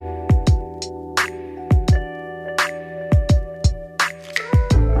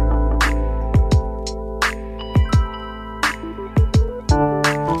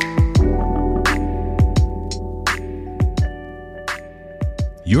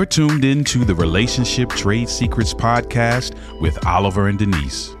You're tuned into the Relationship Trade Secrets podcast with Oliver and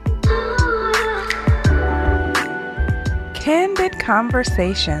Denise. Candid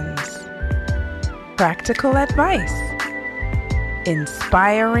conversations, practical advice,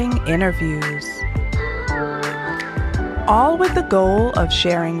 inspiring interviews, all with the goal of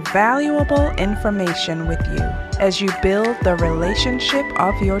sharing valuable information with you as you build the relationship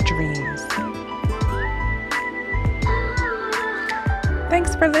of your dreams.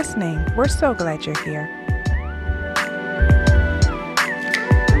 Thanks for listening. We're so glad you're here.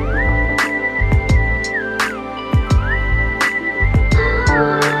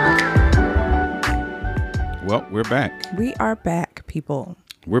 Well, we're back. We are back, people.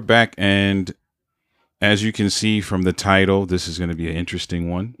 We're back, and as you can see from the title, this is going to be an interesting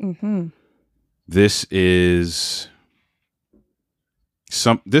one. Mm-hmm. This is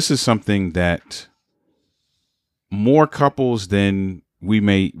something that more couples than we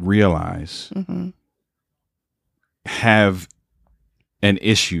may realize have an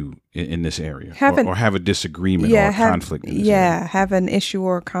issue in this area, or have a disagreement or a conflict in this area. Have an issue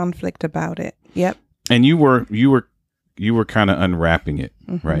or conflict about it. Yep. And you were kind of unwrapping it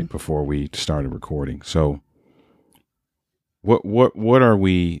right before we started recording. So what are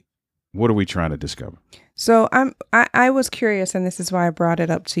we trying to discover? So I was curious, and this is why I brought it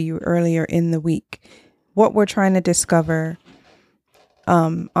up to you earlier in the week. What we're trying to discover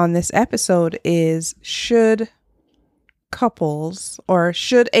on this episode is, should couples or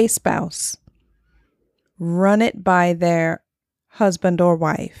should a spouse run it by their husband or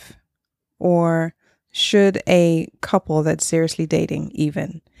wife, or should a couple that's seriously dating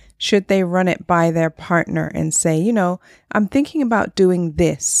should they run it by their partner and say, I'm thinking about doing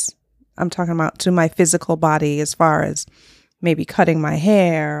this. I'm talking about to my physical body, as far as maybe cutting my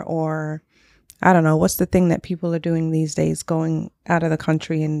hair, or I don't know, what's the thing that people are doing these days, going out of the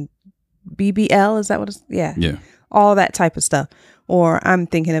country, and BBL, is that what it's? Yeah. All that type of stuff. Or I'm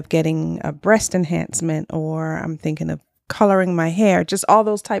thinking of getting a breast enhancement, or I'm thinking of coloring my hair, just all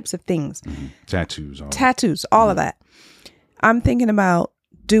those types of things. Tattoos, all of that. I'm thinking about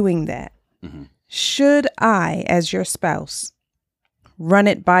doing that. Should I, as your spouse, run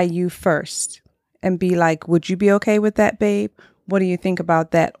it by you first and be like, would you be okay with that, babe? What do you think about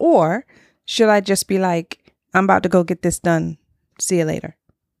that? Or should I just be like, I'm about to go get this done. See you later.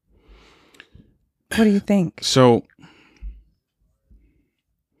 What do you think? So,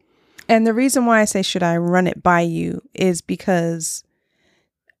 and the reason why I say, should I run it by you, is because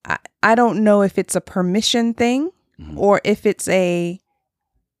I don't know if it's a permission thing or if it's a,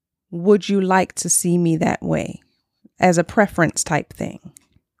 would you like to see me that way, as a preference type thing.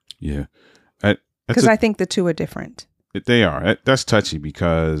 Yeah. Because I think the two are different. They are. That's touchy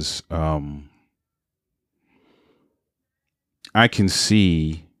because I can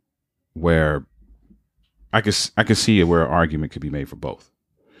see where I can see where an argument could be made for both.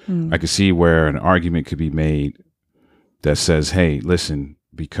 I can see where an argument could be made that says, "Hey, listen,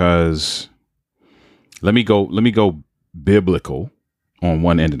 because let me go biblical on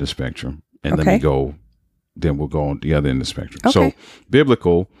one end of the spectrum, and then we'll go on the other end of the spectrum." Okay. So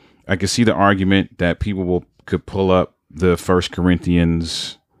biblical, I can see the argument that people could pull up the 1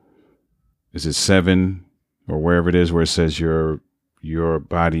 Corinthians, is it 7 or wherever it is, where it says your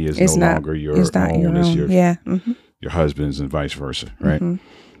body is no longer your own, it's your husband's, and vice versa, right?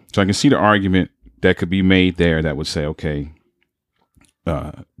 So I can see the argument that could be made there that would say, okay,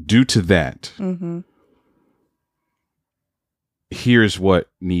 due to that, here's what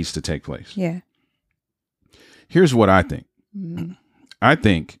needs to take place. Yeah. Here's what I think. I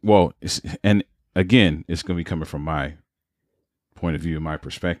think, and again, it's going to be coming from my point of view, my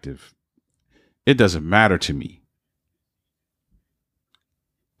perspective. It doesn't matter to me.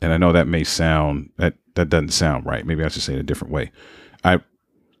 And I know that may sound, that doesn't sound right. Maybe I should say it a different way.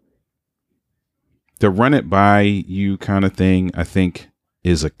 The run it by you kind of thing, I think,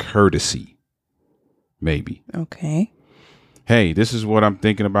 is a courtesy. Maybe. Okay. Hey, this is what I'm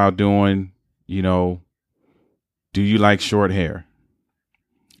thinking about doing. Do you like short hair?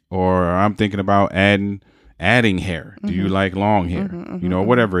 Or I'm thinking about adding hair. Do you like long hair?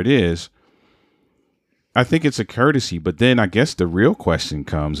 Whatever it is. I think it's a courtesy, but then I guess the real question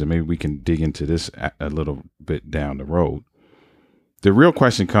comes, and maybe we can dig into this a little bit down the road. The real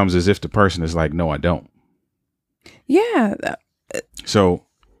question comes is if the person is like, no, I don't. Yeah. So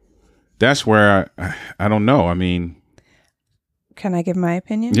that's where I don't know. I mean, can I give my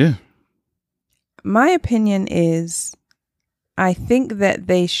opinion? Yeah. My opinion is, I think that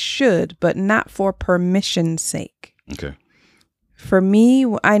they should, but not for permission's sake. Okay. For me,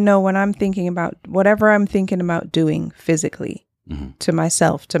 I know when I'm thinking about whatever I'm thinking about doing physically, to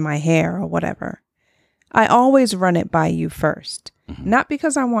myself, to my hair or whatever, I always run it by you first. Not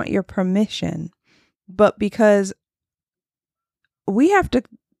because I want your permission, but because we have to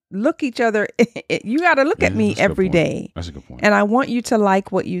look each other. You got to look at me every day. That's a good point. And I want you to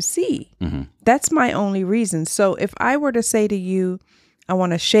like what you see. That's my only reason. So if I were to say to you, I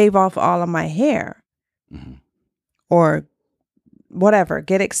want to shave off all of my hair or whatever,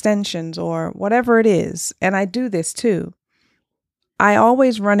 get extensions or whatever it is, and I do this too, I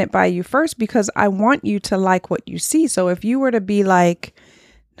always run it by you first because I want you to like what you see. So if you were to be like,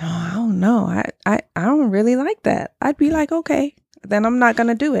 no, I don't know, I don't really like that, I'd be like, okay, then I'm not going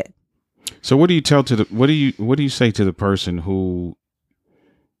to do it. So what do you tell to the, what do you say to the person who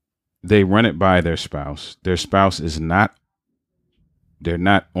they run it by their spouse is not, they're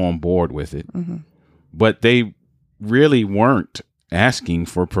not on board with it, but they really weren't asking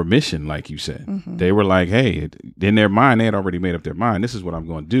for permission, like you said. They were like, hey, in their mind, they had already made up their mind. This is what I'm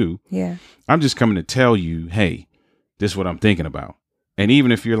going to do. Yeah. I'm just coming to tell you, hey, this is what I'm thinking about. And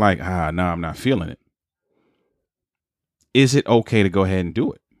even if you're like, no, I'm not feeling it, is it okay to go ahead and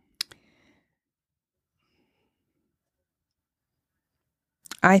do it?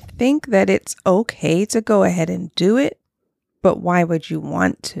 I think that it's okay to go ahead and do it, but why would you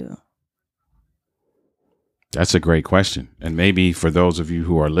want to? That's a great question. And maybe for those of you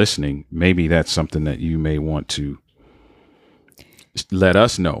who are listening, maybe that's something that you may want to let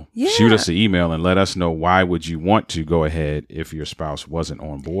us know. Yeah. Shoot us an email and let us know, why would you want to go ahead if your spouse wasn't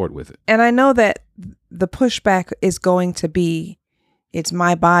on board with it? And I know that the pushback is going to be, it's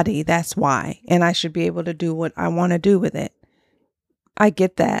my body, that's why, and I should be able to do what I want to do with it. I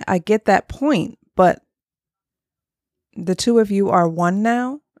get that. I get that point, but the two of you are one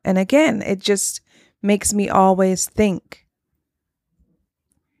now. And again, it just makes me always think,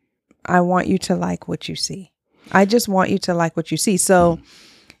 I want you to like what you see. I just want you to like what you see. So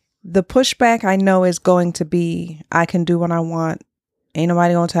the pushback I know is going to be, I can do what I want. Ain't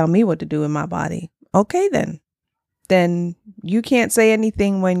nobody gonna tell me what to do with my body. Okay, then you can't say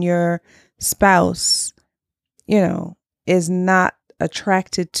anything when your spouse, is not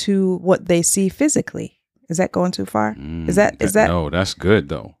attracted to what they see physically. Is that going too far? Is that No, that's good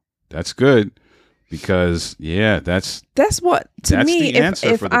though. That's good. Because that's what, to that's me, the answer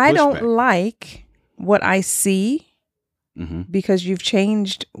if for the I pushback. don't like what I see because you've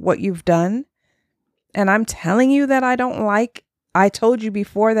changed what you've done, and I'm telling you that I don't like, I told you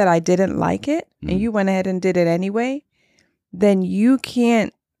before that I didn't like it, and you went ahead and did it anyway, then you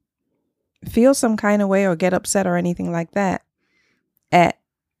can't feel some kind of way or get upset or anything like that at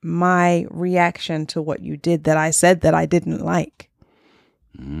my reaction to what you did that I said that I didn't like.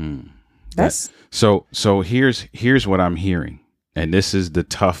 That's so here's what I'm hearing. And this is the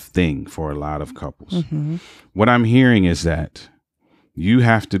tough thing for a lot of couples. What I'm hearing is that you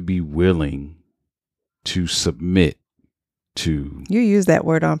have to be willing to submit to. You use that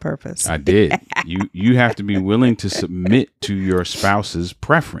word on purpose. I did. You have to be willing to submit to your spouse's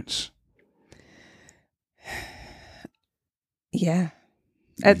preference. Yeah.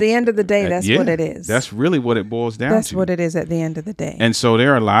 At the end of the day, that's what it is. That's really what it boils down to. That's what it is at the end of the day. And so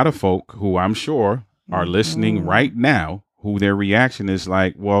there are a lot of folk who I'm sure are listening right now who their reaction is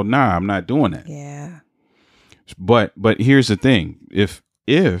like, well, nah, I'm not doing that. Yeah. But here's the thing. If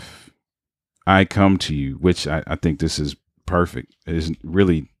I come to you, which I think this is perfect, it is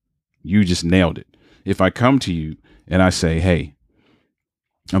really, you just nailed it. If I come to you and I say, hey,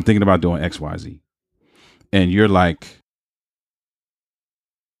 I'm thinking about doing X, Y, Z, and you're like,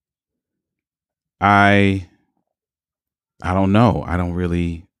 I don't know. I don't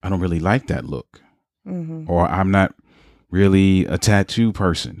really like that look. Or I'm not really a tattoo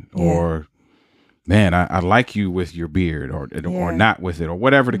person. Or, man, I like you with your beard or not with it, or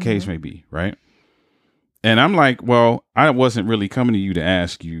whatever the case may be. Right. And I'm like, well, I wasn't really coming to you to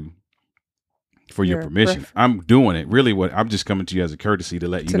ask you for your permission. I'm doing it. Really, what I'm just coming to you as a courtesy to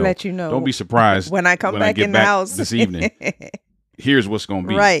let you know. Don't be surprised when I come back in the house this evening. Here's what's going to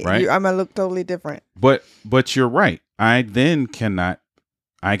be. Right. I'm going to look totally different. But you're right. I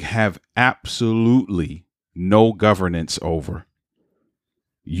have absolutely no governance over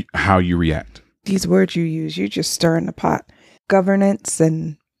how you react. These words you use, you're just stirring the pot. Governance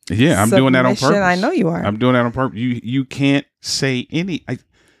and I'm doing that on purpose. I know you are. I'm doing that on purpose. You can't say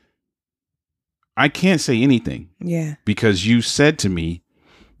I can't say anything. Yeah. Because you said to me,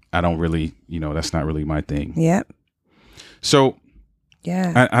 I don't really, that's not really my thing. Yep. So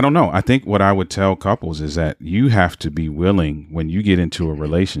yeah, I don't know. I think what I would tell couples is that you have to be willing, when you get into a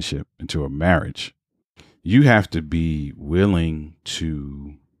relationship, into a marriage, you have to be willing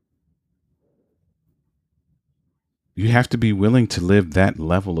to you have to be willing to live that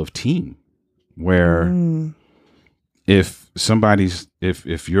level of team where if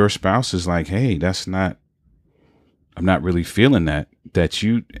your spouse is like, hey, I'm not really feeling that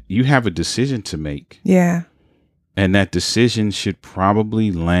you have a decision to make. Yeah. And that decision should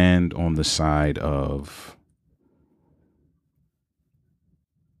probably land on the side of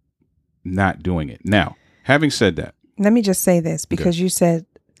not doing it. Now, having said that, let me just say this, because you said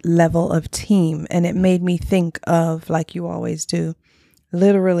level of team, and it made me think of, like you always do,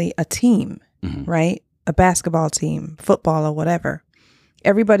 literally a team, right? A basketball team, football, or whatever.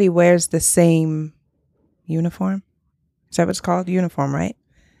 Everybody wears the same uniform. Is that what it's called? Uniform, right?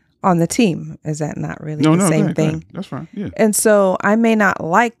 On the team. Is that not really the same thing? That's fine. Yeah. And so I may not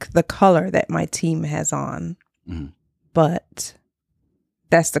like the color that my team has on, but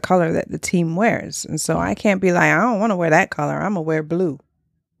that's the color that the team wears. And so I can't be like, I don't want to wear that color. I'm going to wear blue.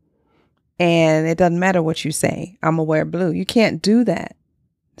 And it doesn't matter what you say. I'm going to wear blue. You can't do that.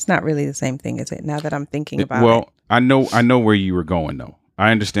 It's not really the same thing, is it? Now that I'm thinking about it. Well, I know where you were going, though.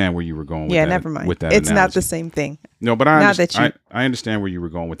 I understand where you were going with that. Yeah, never mind. With that it's analogy. not the same thing. No, but I understand where you were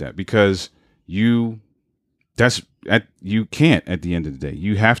going with that, because you can't at the end of the day.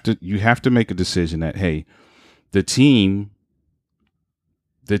 You have to make a decision that, hey, the team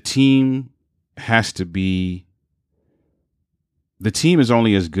is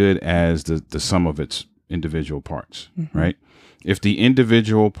only as good as the sum of its individual parts, right? If the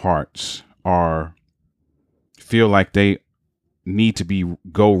individual parts feel like they need to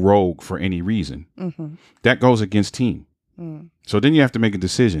go rogue for any reason, that goes against team. So then you have to make a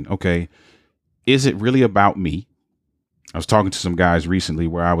decision. Okay, is it really about me? I was talking to some guys recently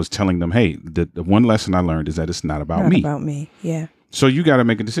where I was telling them, hey, the one lesson I learned is that it's not about me. Not about me. Yeah. So you got to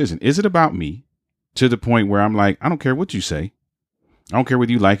make a decision. Is it about me, to the point where I'm like, I don't care what you say. I don't care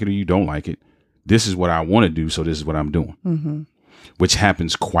whether you like it or you don't like it. This is what I want to do. So this is what I'm doing, which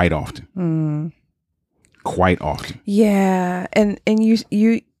happens quite often. Quite often. Yeah. And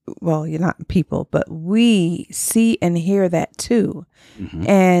you, well, you're not people, but we see and hear that too.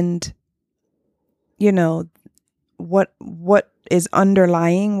 And, you know, what is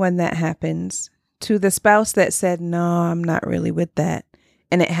underlying when that happens, to the spouse that said, no, I'm not really with that,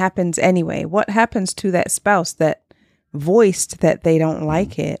 and it happens anyway. What happens to that spouse that voiced that they don't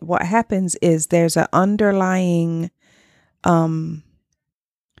like it? What happens is there's an underlying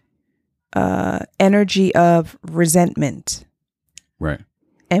energy of resentment. Right.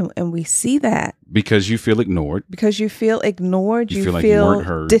 And we see that. Because you feel ignored. Because you feel ignored. You feel like you weren't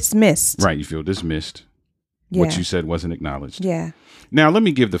heard. Dismissed. Right. You feel dismissed. Yeah. What you said wasn't acknowledged. Yeah. Now, let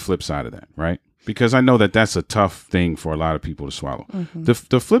me give the flip side of that, right? Because I know that that's a tough thing for a lot of people to swallow. The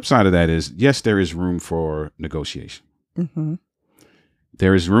flip side of that is, yes, there is room for negotiation.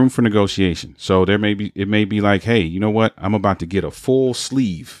 There is room for negotiation. So it may be like, hey, you know what? I'm about to get a full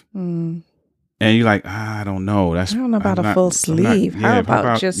sleeve. And you're like, I don't know. I don't know about a full sleeve. How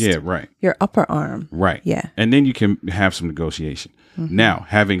about just right. your upper arm? Right. Yeah. And then you can have some negotiation. Now,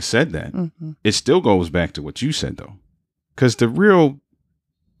 having said that, it still goes back to what you said, though. Because the real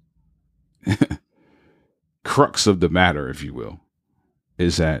crux of the matter, if you will,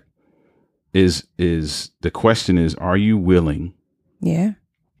 is that the question is, are you willing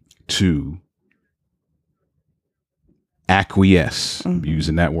to acquiesce? I'm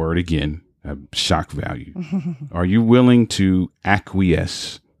using that word again. Shock value. Are you willing to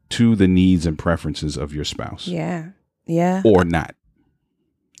acquiesce to the needs and preferences of your spouse? Yeah. Yeah. Or not?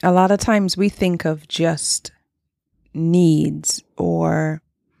 A lot of times we think of just needs, or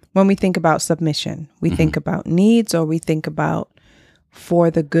when we think about submission, we think about needs, or we think about for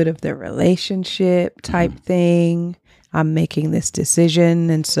the good of the relationship type thing. I'm making this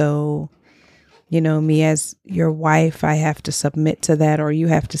decision, and so, you know, me as your wife, I have to submit to that, or you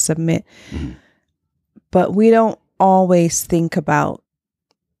have to submit. But we don't always think about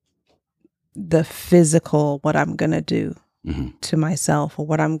the physical, what I'm going to do to myself, or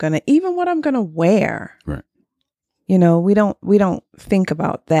what I'm going to wear. Right. You know, we don't think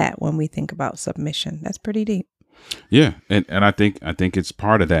about that when we think about submission. That's pretty deep. Yeah. And I think it's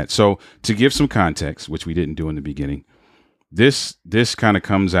part of that. So to give some context, which we didn't do in the beginning, this kind of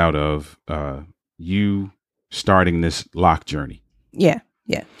comes out of you starting this lock journey. Yeah.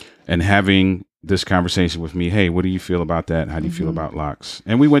 Yeah. And having this conversation with me. Hey, what do you feel about that? How do you feel about locks?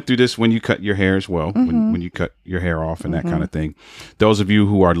 And we went through this when you cut your hair as well, when you cut your hair off and that kind of thing. Those of you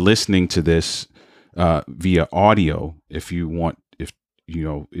who are listening to this via audio, if you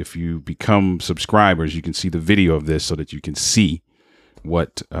become subscribers, you can see the video of this so that you can see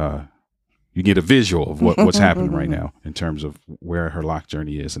what you get a visual of what's happening right now in terms of where her lock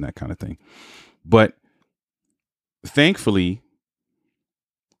journey is and that kind of thing. But thankfully,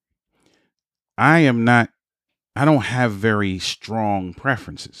 I don't have very strong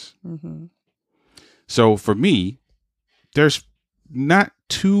preferences. Mm-hmm. So for me, there's not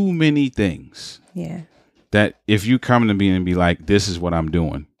too many things Yeah. that if you come to me and be like, this is what I'm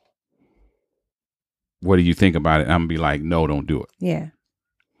doing, what do you think about it? I'm gonna be like, no, don't do it. Yeah.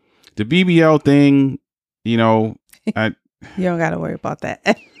 The BBL thing, you know, You don't got to worry about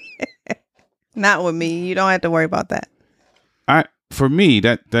that. Not with me. You don't have to worry about that. For me,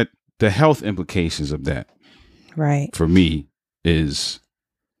 that the health implications of that, Right. for me, is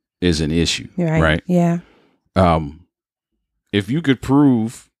an issue. Right. Yeah. If you could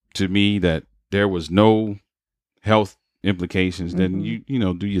prove to me that there was no health implications, then you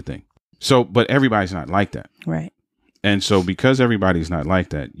know, do your thing. So, but everybody's not like that. Right. And so because everybody's not like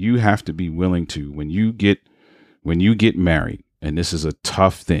that, you have to be willing to, when you get married, and this is a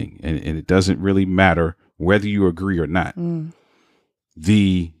tough thing, and it doesn't really matter whether you agree or not. And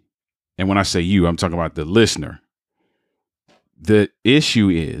when I say you, I'm talking about the listener. The issue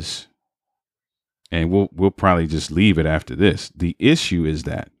is, and we'll probably just leave it after this. The issue is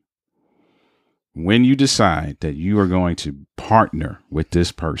that when you decide that you are going to partner with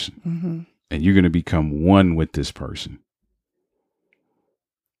this person and you're going to become one with this person,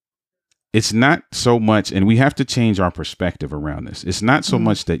 it's not so much, and we have to change our perspective around this. It's not so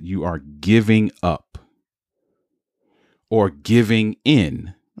much that you are giving up or giving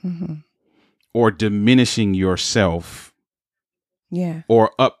in or diminishing yourself,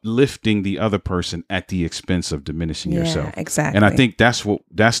 or uplifting the other person at the expense of diminishing yourself. Exactly. And I think that's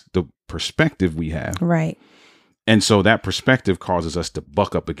the perspective we have. Right. And so that perspective causes us to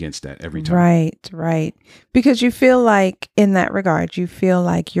buck up against that every time. Right. Because you feel like, in that regard, you feel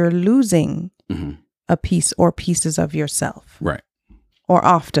like you're losing a piece or pieces of yourself. Right. Or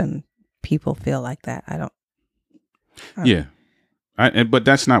often people feel like that. I don't. Yeah. But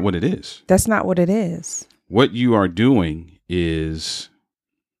that's not what it is. That's not what it is. What you are doing is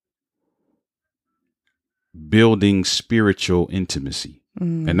building spiritual intimacy.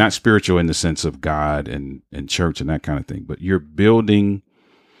 And not spiritual in the sense of God and church and that kind of thing, but you're building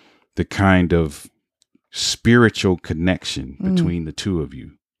the kind of spiritual connection between the two of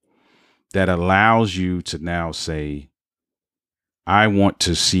you that allows you to now say, I want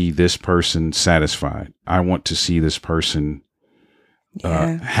to see this person satisfied. I want to see this person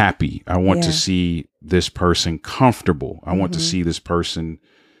happy. I want to see this person comfortable. I want to see this person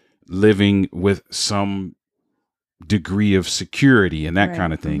living with some degree of security and that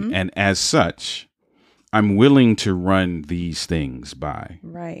kind of thing. And as such, I'm willing to run these things by.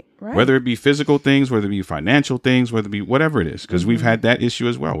 Right. Whether it be physical things, whether it be financial things, whether it be whatever it is. Because we've had that issue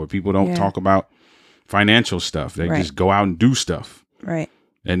as well, where people don't talk about financial stuff. They just go out and do stuff. Right.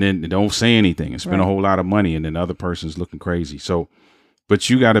 And then they don't say anything and spend a whole lot of money, and then the other person's looking crazy. So,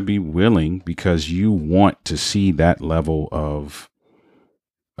 but you got to be willing, because you want to see that level of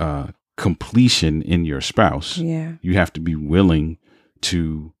completion in your spouse. Yeah. You have to be willing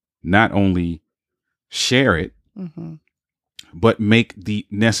to not only share it, but make the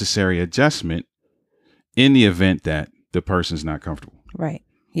necessary adjustment in the event that the person's not comfortable. Right.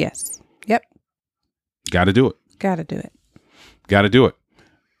 Yes. Yep. Got to do it. Got to do it. Got to do it.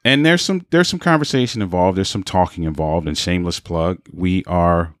 And there's some conversation involved. There's some talking involved. And shameless plug, we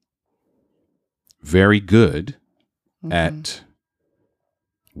are very good at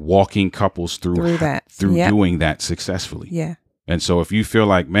walking couples through that, doing that successfully. Yeah. And so if you feel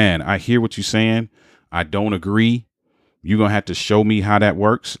like, man, I hear what you're saying, I don't agree, you're going to have to show me how that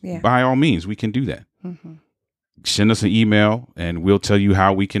works. Yeah. By all means, we can do that. Send us an email and we'll tell you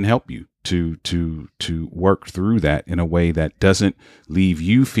how we can help you to work through that in a way that doesn't leave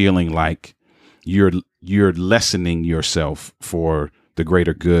you feeling like you're lessening yourself for the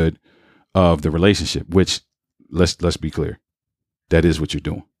greater good of the relationship, which let's be clear, that is what you're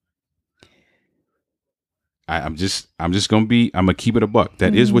doing. I'm gonna keep it a buck.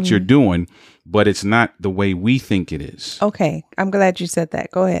 That is what you're doing, but it's not the way we think it is. Okay. I'm glad you said that.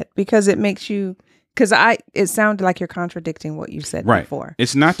 Go ahead. Because it makes you, it sounded like you're contradicting what you said before.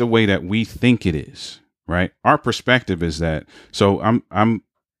 It's not the way that we think it is, right? Our perspective is that, so I'm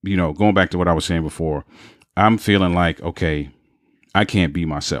going back to what I was saying before, I'm feeling like, okay, I can't be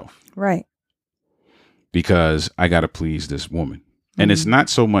myself. Right. Because I got to please this woman. And it's not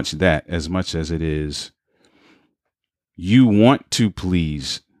so much that as much as it is, you want to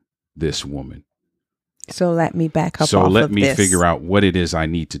please this woman. So let me back up. So let me figure out what it is I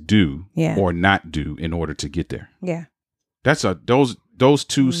need to do or not do in order to get there. Yeah. Those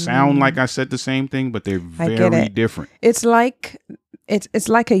two sound like I said the same thing, but they're very different. It's like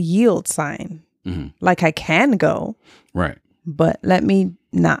a yield sign. Like I can go, Right. but let me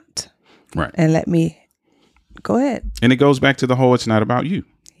not. Right. And let me go ahead. And it goes back to the whole, it's not about you.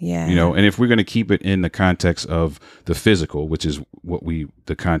 Yeah. You know, and if we're going to keep it in the context of the physical, which is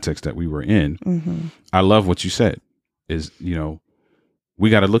the context that we were in, I love what you said is, you know, we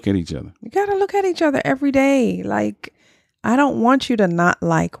got to look at each other. You got to look at each other every day. Like, I don't want you to not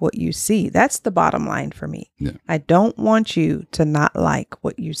like what you see. That's the bottom line for me. Yeah. I don't want you to not like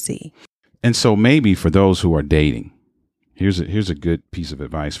what you see. And so maybe for those who are dating, here's a good piece of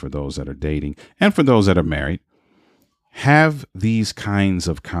advice for those that are dating and for those that are married. Have these kinds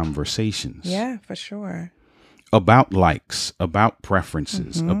of conversations. Yeah, for sure. About likes, about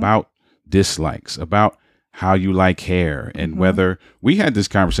preferences, about dislikes, about how you like hair, and whether we had this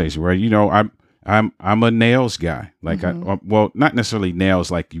conversation where, you know, I'm a nails guy. Like well, not necessarily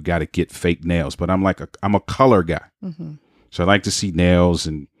nails like you got to get fake nails, but I'm a color guy. So I like to see nails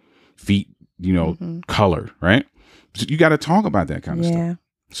and feet, you know, color, right? So you got to talk about that kind of stuff.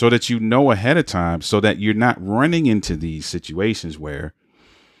 So that you know ahead of time, so that you're not running into these situations where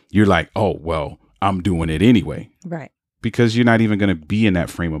you're like, oh, well, I'm doing it anyway. Right. Because you're not even going to be in that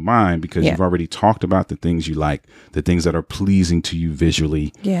frame of mind because you've already talked about the things you like, the things that are pleasing to you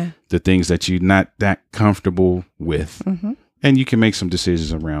visually, the things that you're not that comfortable with. And you can make some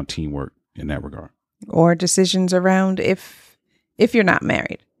decisions around teamwork in that regard. Or decisions around if you're not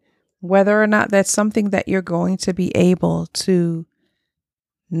married, whether or not that's something that you're going to be able to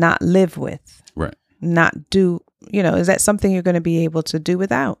not live with, right? Not do, you know, is that something you're going to be able to do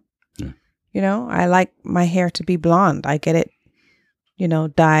without? Yeah. You know, I like my hair to be blonde. I get it, you know,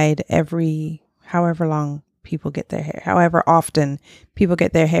 dyed every however long people get their hair, however often people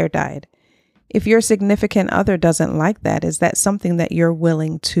get their hair dyed. If your significant other doesn't like that, is that something that you're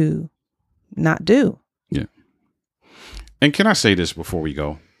willing to not do? Yeah. And can I say this before we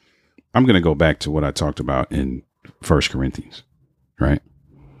go? I'm going to go back to what I talked about in 1 Corinthians, right?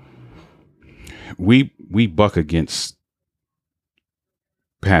 We buck against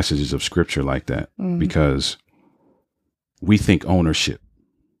passages of scripture like that because we think ownership.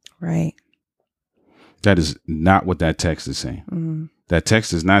 Right. That is not what that text is saying. That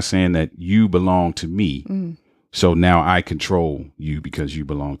text is not saying that you belong to me. So now I control you because you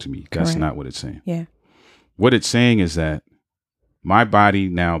belong to me. That's not what it's saying. Yeah. What it's saying is that my body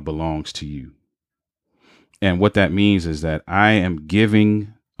now belongs to you. And what that means is that I am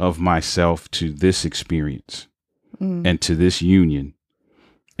giving of myself to this experience and to this union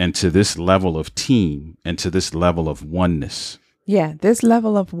and to this level of team and to this level of oneness. Yeah, this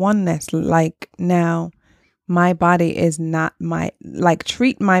level of oneness, like now my body is not my, like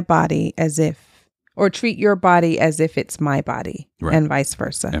treat my body as if, or treat your body as if it's my body, right? And vice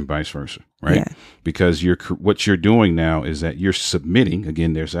versa. And vice versa, right? Yeah. Because what you're doing now is that you're submitting,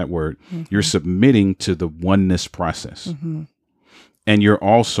 again, there's that word, you're submitting to the oneness process. And you're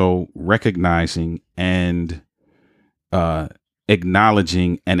also recognizing and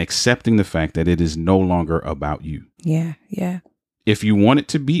acknowledging and accepting the fact that it is no longer about you. Yeah, yeah. If you want it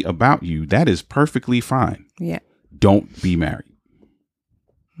to be about you, that is perfectly fine. Yeah. Don't be married.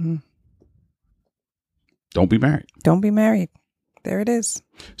 Don't be married. Don't be married. There it is.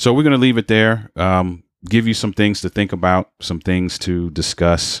 So we're going to leave it there. Give you some things to think about, some things to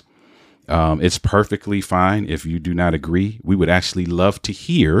discuss. It's perfectly fine if you do not agree. We would actually love to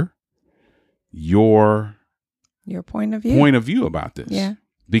hear your point of view about this. Yeah.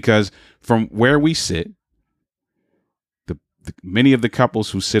 Because from where we sit, many of the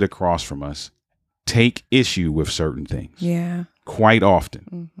couples who sit across from us take issue with certain things. Yeah. Quite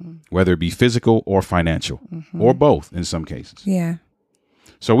often, whether it be physical or financial or both in some cases. Yeah.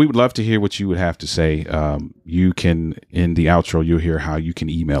 So we would love to hear what you would have to say. You can, in the outro, you'll hear how you can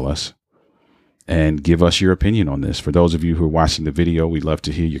email us and give us your opinion on this. For those of you who are watching the video, we'd love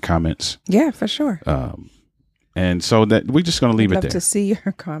to hear your comments. Yeah, for sure. And so that we're just going to leave it there. Love to see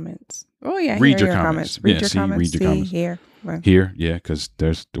your comments. Oh yeah, read your comments. Read your comments. Read your comments. Here. Right. Here, yeah, because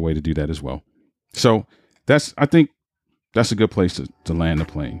there's the way to do that as well. So I think that's a good place to land the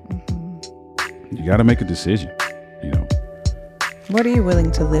plane. You got to make a decision, you know. What are you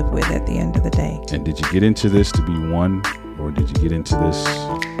willing to live with at the end of the day? And did you get into this to be one, or did you get into this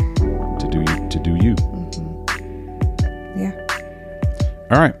to do you? Yeah.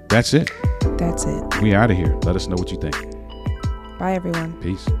 All right, that's it. That's it. We out of here. Let us know what you think. Bye, everyone.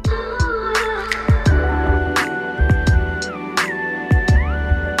 Peace.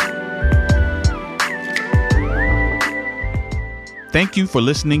 Thank you for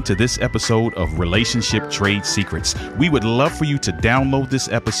listening to this episode of Relationship Trade Secrets. We would love for you to download this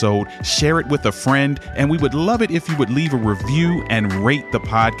episode, share it with a friend, and we would love it if you would leave a review and rate the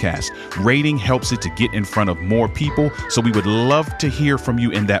podcast. Rating helps it to get in front of more people, so we would love to hear from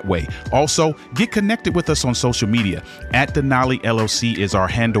you in that way. Also, get connected with us on social media. @Denali LLC is our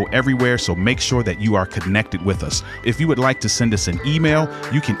handle everywhere, so make sure that you are connected with us. If you would like to send us an email,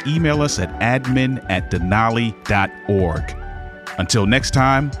 you can email us at admin@denali.org. Until next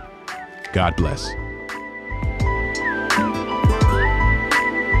time, God bless.